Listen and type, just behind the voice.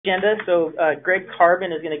agenda. So Greg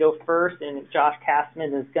Carbin is going to go first, and Josh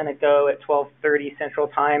Castman is going to go at 12:30 Central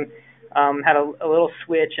Time. Had a little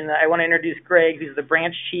switch, and I want to introduce Greg, who's the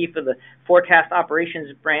branch chief of the Forecast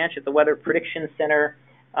Operations Branch at the Weather Prediction Center,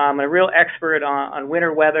 a real expert on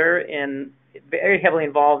winter weather and very heavily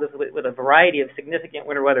involved with a variety of significant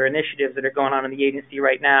winter weather initiatives that are going on in the agency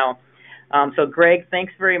right now. So Greg,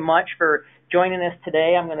 thanks very much for joining us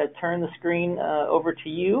today. I'm going to turn the screen over to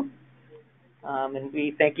you. And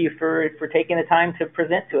we thank you for taking the time to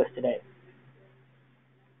present to us today.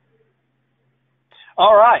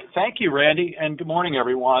 All right. Thank you, Randy, and good morning,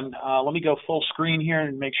 everyone. Let me go full screen here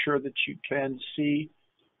and make sure that you can see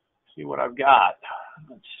what I've got.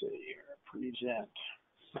 Let's see here. Present.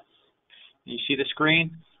 You see the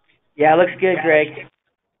screen? Yeah, it looks good, Greg.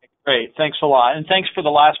 Great. Thanks a lot. And thanks for the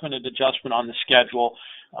last-minute adjustment on the schedule.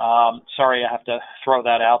 Sorry I have to throw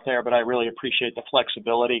that out there, but I really appreciate the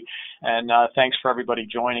flexibility, and thanks for everybody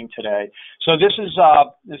joining today. So this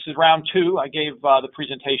is round two. I gave the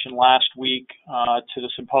presentation last week to the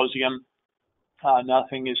symposium.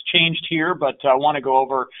 Nothing has changed here, but I want to go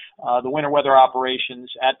over the winter weather operations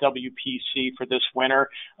at WPC for this winter.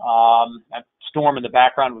 That storm in the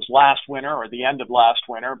background was last winter, or the end of last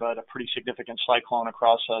winter, but a pretty significant cyclone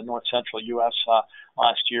across north central U.S.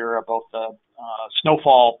 Last year. Both the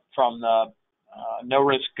snowfall from the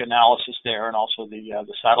no-risk analysis there, and also the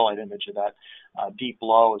satellite image of that deep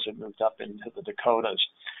low as it moved up into the Dakotas.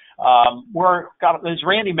 As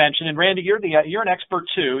Randy mentioned, and Randy, you're an expert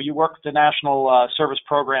too. You work with the National Service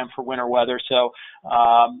Program for Winter Weather, so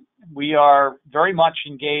we are very much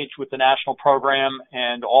engaged with the national program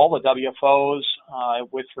and all the WFOs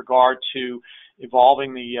with regard to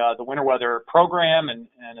evolving the winter weather program and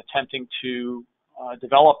attempting to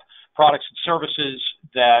develop products and services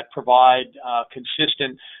that provide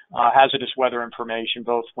consistent hazardous weather information,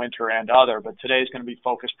 both winter and other. But today is going to be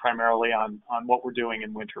focused primarily on what we're doing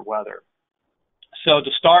in winter weather. So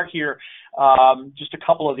to start here, just a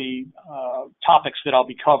couple of the topics that I'll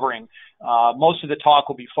be covering. Most of the talk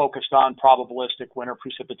will be focused on probabilistic winter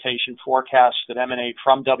precipitation forecasts that emanate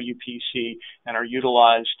from WPC and are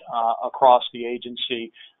utilized across the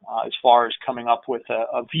agency as far as coming up with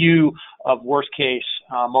a view of worst case,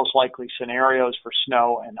 most likely scenarios for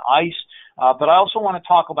snow and ice. But I also want to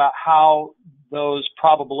talk about how those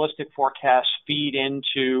probabilistic forecasts feed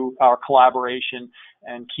into our collaboration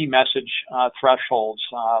and key message thresholds.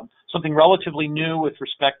 Something relatively new with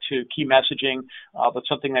respect to key messaging, but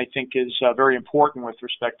something I think is very important with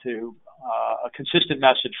respect to a consistent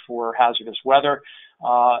message for hazardous weather.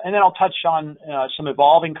 And then I'll touch on some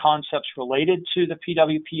evolving concepts related to the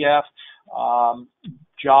PWPF.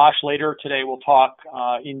 Josh later today will talk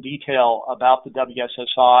in detail about the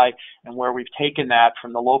WSSI and where we've taken that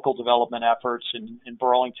from the local development efforts in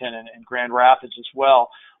Burlington and Grand Rapids as well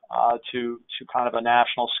to kind of a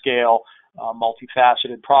national scale,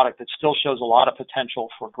 multifaceted product that still shows a lot of potential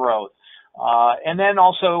for growth. And then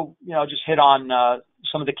also, just hit on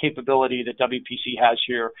some of the capability that WPC has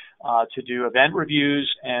here to do event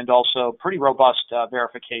reviews and also pretty robust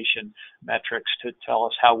verification metrics to tell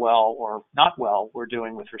us how well or not well we're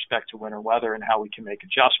doing with respect to winter weather and how we can make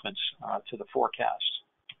adjustments to the forecast.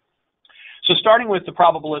 So starting with the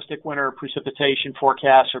probabilistic winter precipitation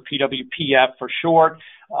forecast, or PWPF for short,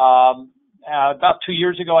 about 2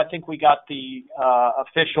 years ago, I think we got the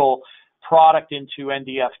official product into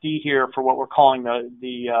NDFD here for what we're calling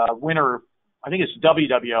the winter, I think it's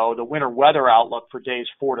WWO, the winter weather outlook for days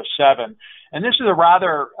 4 to 7. And this is a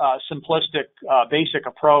rather simplistic, basic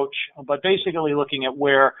approach, but basically looking at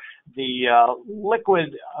where the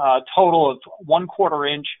liquid total of 1/4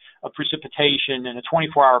 inch of precipitation in a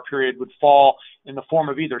 24-hour period would fall in the form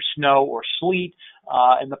of either snow or sleet,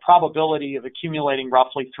 and the probability of accumulating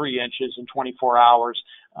roughly 3 inches in 24 hours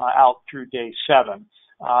out through day 7.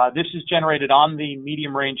 This is generated on the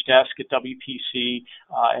medium range desk at WPC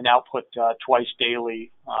and output twice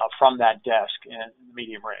daily from that desk in the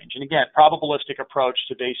medium range. And again, probabilistic approach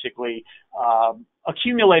to basically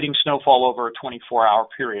accumulating snowfall over a 24-hour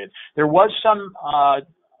period. There was some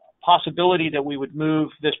possibility that we would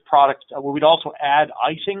move this product, we'd also add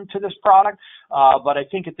icing to this product, but I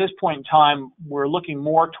think at this point in time, we're looking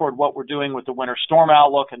more toward what we're doing with the winter storm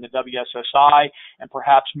outlook and the WSSI, and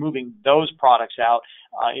perhaps moving those products out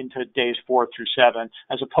into days 4 through 7,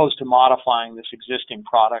 as opposed to modifying this existing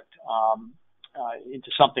product into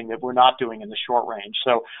something that we're not doing in the short range.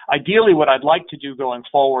 So ideally, what I'd like to do going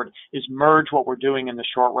forward is merge what we're doing in the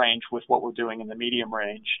short range with what we're doing in the medium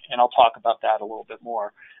range, and I'll talk about that a little bit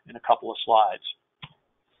more in a couple of slides.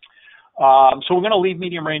 So we're going to leave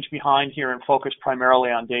medium range behind here and focus primarily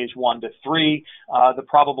on days 1 to 3. The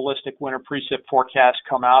probabilistic winter precip forecasts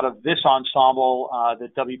come out of this ensemble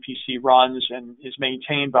that WPC runs and is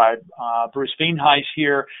maintained by Bruce Veenhuis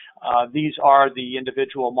here. These are the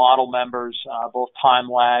individual model members, both time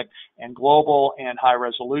lag and global and high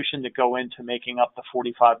resolution, that go into making up the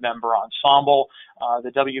 45-member ensemble.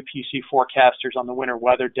 The WPC forecasters on the winter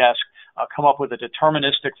weather desk come up with a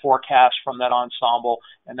deterministic forecast from that ensemble,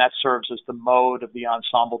 and that serves as the mode of the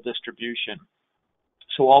ensemble distribution.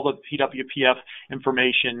 So all the PWPF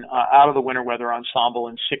information out of the winter weather ensemble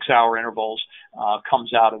in 6-hour intervals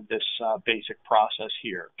comes out of this basic process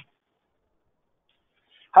here.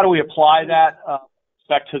 How do we apply that?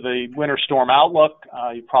 Back to the winter storm outlook.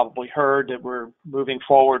 You probably heard that we're moving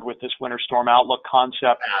forward with this winter storm outlook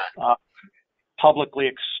concept. Publicly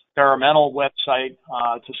experimental website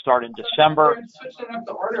to start in December. Switching up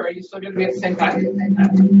the order. Are you still going to be at the same time?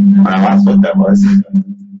 That's what that was.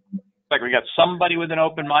 Like we got somebody with an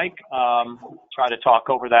open mic. Try to talk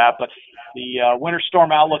over that, but the winter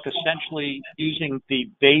storm outlook essentially using the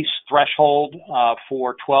base threshold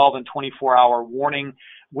for 12 and 24-hour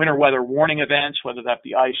winter weather warning events, whether that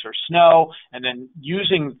be ice or snow, and then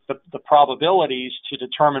using the probabilities to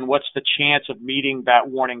determine what's the chance of meeting that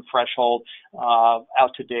warning threshold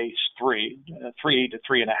out to days 3 to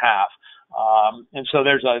 3.5. And so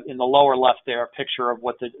there's in the lower left there, a picture of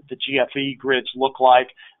what the GFE grids look like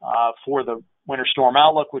for the winter storm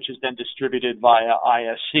outlook, which is then distributed via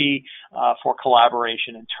ISC for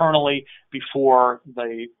collaboration internally before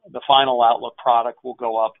the final outlook product will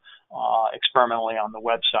go up experimentally on the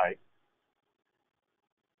website.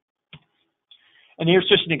 And here's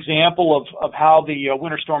just an example of how the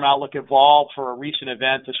winter storm outlook evolved for a recent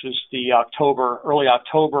event. This was the early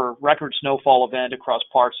October record snowfall event across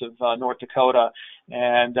parts of North Dakota.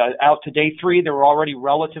 And out to day 3, there were already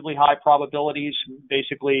relatively high probabilities,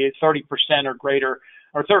 basically 30% or greater,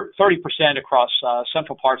 or 30% across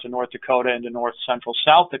central parts of North Dakota into north central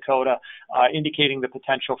South Dakota, indicating the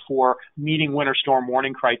potential for meeting winter storm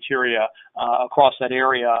warning criteria across that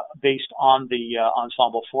area based on the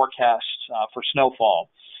ensemble forecasts for snowfall.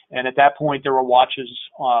 And at that point, there were watches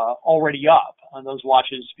already up, and those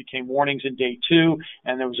watches became warnings in day 2,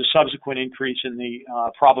 and there was a subsequent increase in the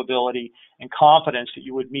probability and confidence that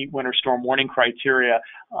you would meet winter storm warning criteria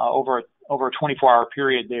over a 24-hour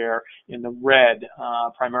period there in the red,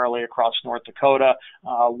 primarily across North Dakota.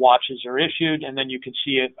 Watches are issued, and then you can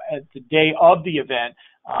see it at the day of the event,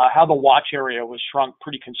 how the watch area was shrunk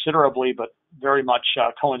pretty considerably, but very much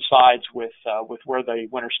coincides with where the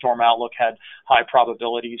winter storm outlook had high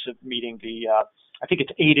probabilities of meeting the, I think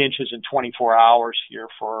it's 8 inches in 24 hours here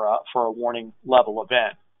for a warning level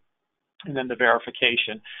event. And then the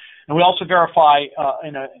verification. And we also verify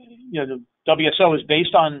the WSO is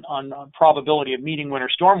based on probability of meeting winter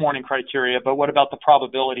storm warning criteria, but what about the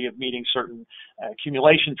probability of meeting certain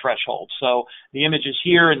accumulation thresholds? So the images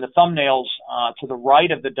here in the thumbnails to the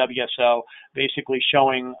right of the WSO basically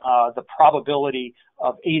showing the probability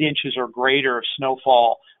of 8 inches or greater of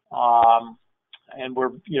snowfall. And where,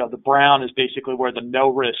 the brown is basically where the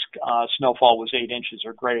no-risk snowfall was 8 inches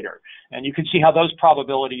or greater. And you can see how those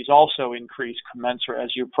probabilities also increase commensurate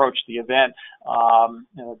as you approach the event,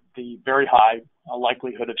 the very high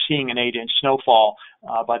likelihood of seeing an 8-inch snowfall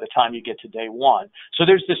by the time you get to day 1. So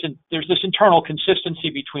there's this internal consistency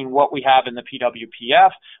between what we have in the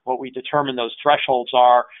PWPF, what we determine those thresholds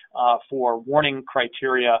are for warning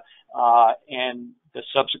criteria, and the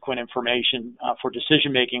subsequent information for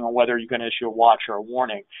decision-making on whether you're going to issue a watch or a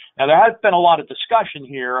warning. Now, there has been a lot of discussion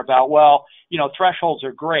here about, thresholds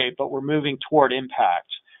are great, but we're moving toward impact.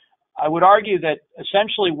 I would argue that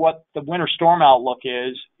essentially what the winter storm outlook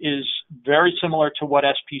is very similar to what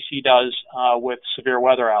SPC does with severe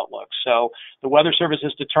weather outlooks. So the Weather Service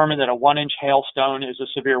has determined that a 1-inch hailstone is a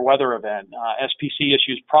severe weather event. SPC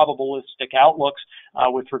issues probabilistic outlooks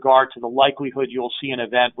with regard to the likelihood you'll see an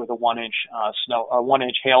event with a 1-inch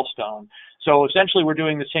hailstone. So essentially we're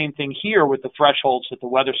doing the same thing here with the thresholds that the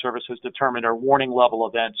Weather Service has determined are warning level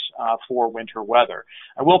events for winter weather.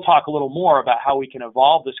 I will talk a little more about how we can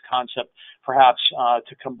evolve this concept perhaps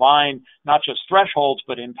to combine not just thresholds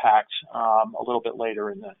but impacts a little bit later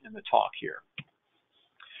in the talk here.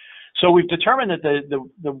 So we've determined that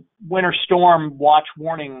the winter storm watch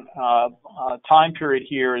warning time period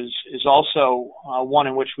here is also one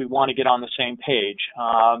in which we want to get on the same page.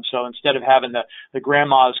 So instead of having the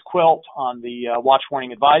grandma's quilt on the watch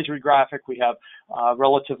warning advisory graphic, we have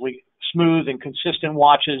relatively smooth and consistent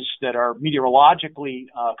watches that are meteorologically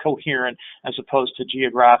coherent as opposed to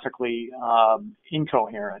geographically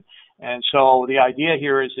incoherent. And so the idea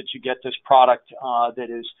here is that you get this product that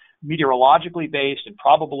is meteorologically based and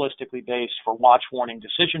probabilistically based for watch warning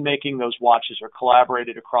decision making. Those watches are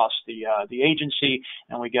collaborated across the agency,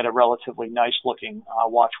 and we get a relatively nice looking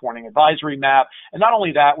watch warning advisory map. And not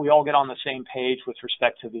only that, we all get on the same page with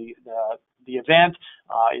respect to the event,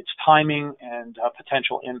 its timing, and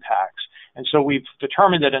potential impacts. And so we've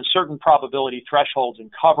determined that in certain probability thresholds and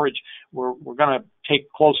coverage, we're going to take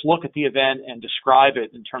a close look at the event and describe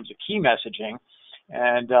it in terms of key messaging.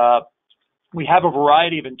 And we have a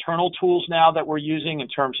variety of internal tools now that we're using in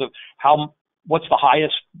terms of what's the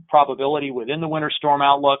highest probability within the winter storm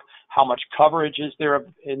outlook, how much coverage is there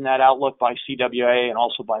in that outlook by CWA and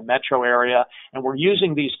also by metro area. And we're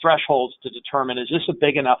using these thresholds to determine, is this a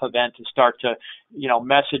big enough event to start to,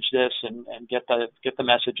 message this and get the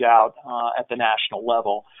message out at the national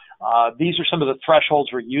level. These are some of the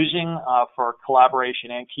thresholds we're using for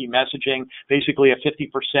collaboration and key messaging, basically a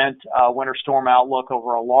 50% winter storm outlook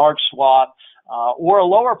over a large swath, or a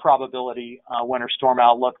lower probability winter storm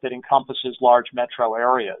outlook that encompasses large metro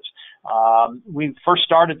areas. We first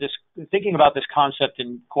started thinking about this concept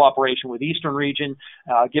in cooperation with Eastern Region,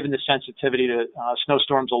 given the sensitivity to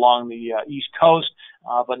snowstorms along the East Coast,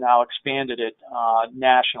 but now expanded it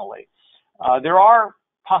nationally. There are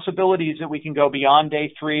possibilities that we can go beyond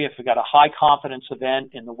day 3 if we've got a high confidence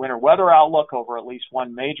event in the winter weather outlook over at least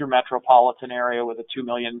one major metropolitan area with a 2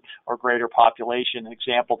 million or greater population. An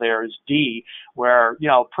example there is D, where,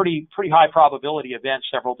 pretty high probability event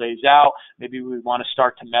several days out. Maybe we want to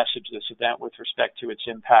start to message this event with respect to its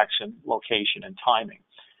impacts and location and timing.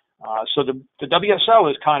 So the WSO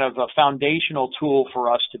is kind of a foundational tool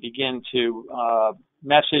for us to begin to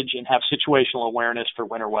message and have situational awareness for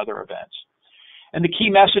winter weather events. And the key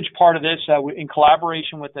message part of this, in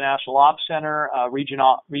collaboration with the National Ops Center,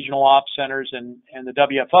 regional ops centers, and the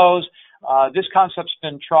WFOs, this concept's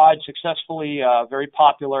been tried successfully, very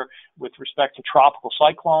popular with respect to tropical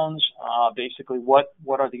cyclones. Basically, what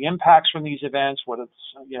are the impacts from these events? What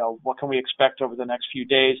can we expect over the next few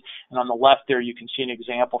days? And on the left there, you can see an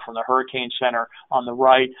example from the Hurricane Center. On the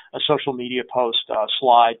right, a social media post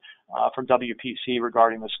slide from WPC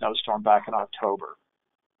regarding the snowstorm back in October.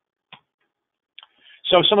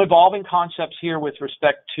 So some evolving concepts here with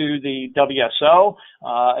respect to the WSO.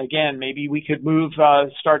 Again, maybe we could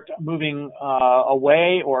start moving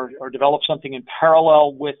away or develop something in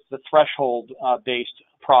parallel with the threshold-based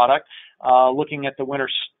product. Looking at the Winter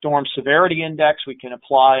Storm Severity Index, we can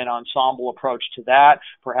apply an ensemble approach to that,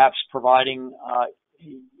 perhaps providing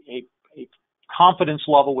a confidence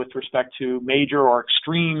level with respect to major or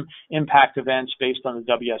extreme impact events based on the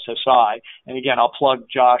WSSI. And again, I'll plug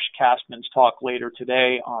Josh Kastman's talk later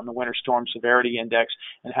today on the Winter Storm Severity Index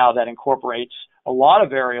and how that incorporates a lot of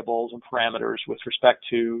variables and parameters with respect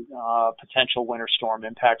to potential winter storm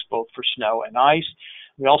impacts, both for snow and ice.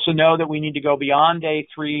 We also know that we need to go beyond day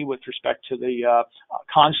 3 with respect to the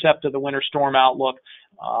concept of the winter storm outlook,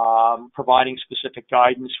 providing specific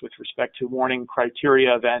guidance with respect to warning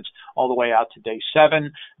criteria events all the way out to day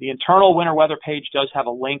 7. The internal winter weather page does have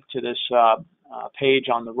a link to this page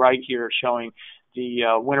on the right here showing the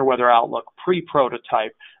winter weather outlook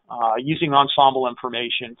pre-prototype using ensemble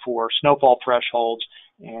information for snowfall thresholds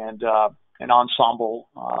and ensemble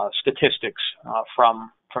statistics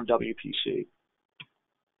from WPC.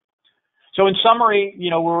 So in summary,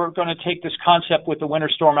 we're going to take this concept with the Winter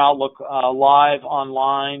Storm Outlook live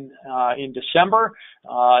online in December.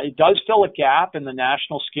 It does fill a gap in the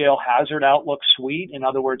national scale hazard outlook suite. In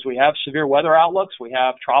other words, we have severe weather outlooks, we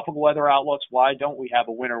have tropical weather outlooks. Why don't we have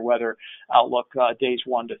a winter weather outlook days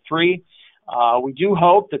 1 to 3? We do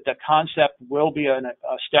hope that the concept will be a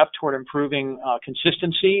step toward improving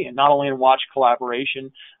consistency, and not only in watch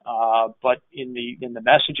collaboration, but in the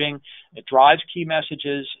messaging. It drives key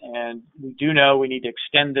messages, and we do know we need to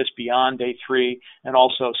extend this beyond day 3 and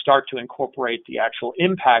also start to incorporate the actual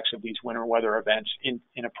impacts of these winter weather events in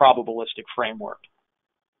a probabilistic framework.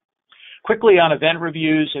 Quickly on event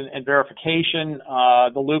reviews and verification,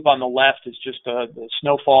 the loop on the left is just the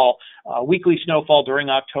snowfall, weekly snowfall during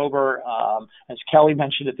October. As Kelly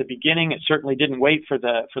mentioned at the beginning, it certainly didn't wait for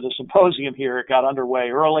the symposium here. It got underway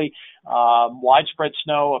early. Widespread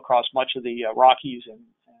snow across much of the Rockies and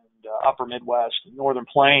upper Midwest and northern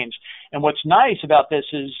plains. And what's nice about this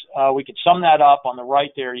is we could sum that up on the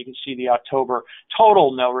right there. You can see the October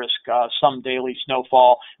total no-risk sum daily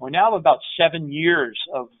snowfall. And we now have about 7 years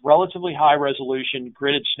of relatively high-resolution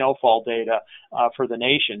gridded snowfall data for the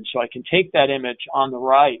nation. So I can take that image on the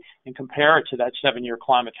right and compare it to that 7-year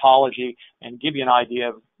climatology and give you an idea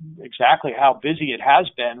of exactly how busy it has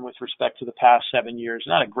been with respect to the past 7 years.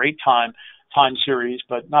 Not a great time series,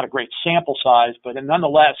 but not a great sample size, but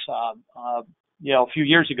nonetheless, a few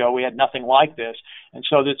years ago we had nothing like this, and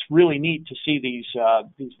so it's really neat to see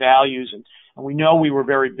these values, and we know we were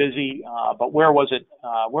very busy, but where was it?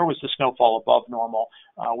 Where was the snowfall above normal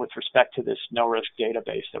with respect to this no-risk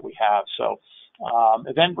database that we have? So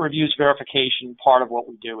event reviews verification, part of what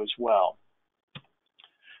we do as well.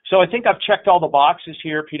 So I think I've checked all the boxes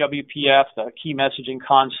here, PWPF, the key messaging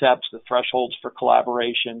concepts, the thresholds for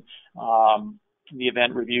collaboration, the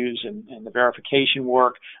event reviews and the verification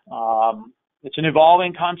work. It's an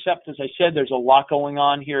evolving concept. As I said, there's a lot going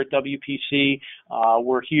on here at WPC.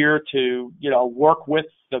 We're here to, work with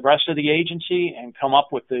the rest of the agency and come up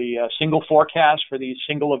with the single forecast for these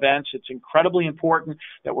single events. It's incredibly important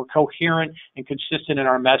that we're coherent and consistent in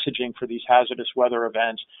our messaging for these hazardous weather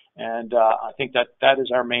events. And I think that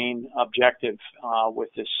is our main objective with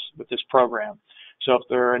this program. So if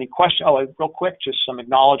there are any questions, real quick, just some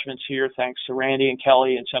acknowledgments here. Thanks to Randy and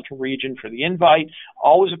Kelly in Central Region for the invite.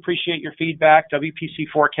 Always appreciate your feedback. WPC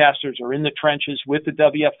forecasters are in the trenches with the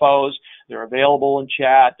WFOs. They're available in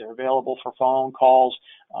chat. They're available for phone calls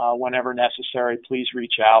whenever necessary. Please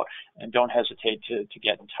reach out and don't hesitate to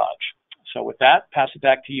get in touch. So with that, pass it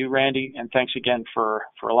back to you, Randy, and thanks again for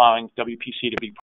allowing WPC to be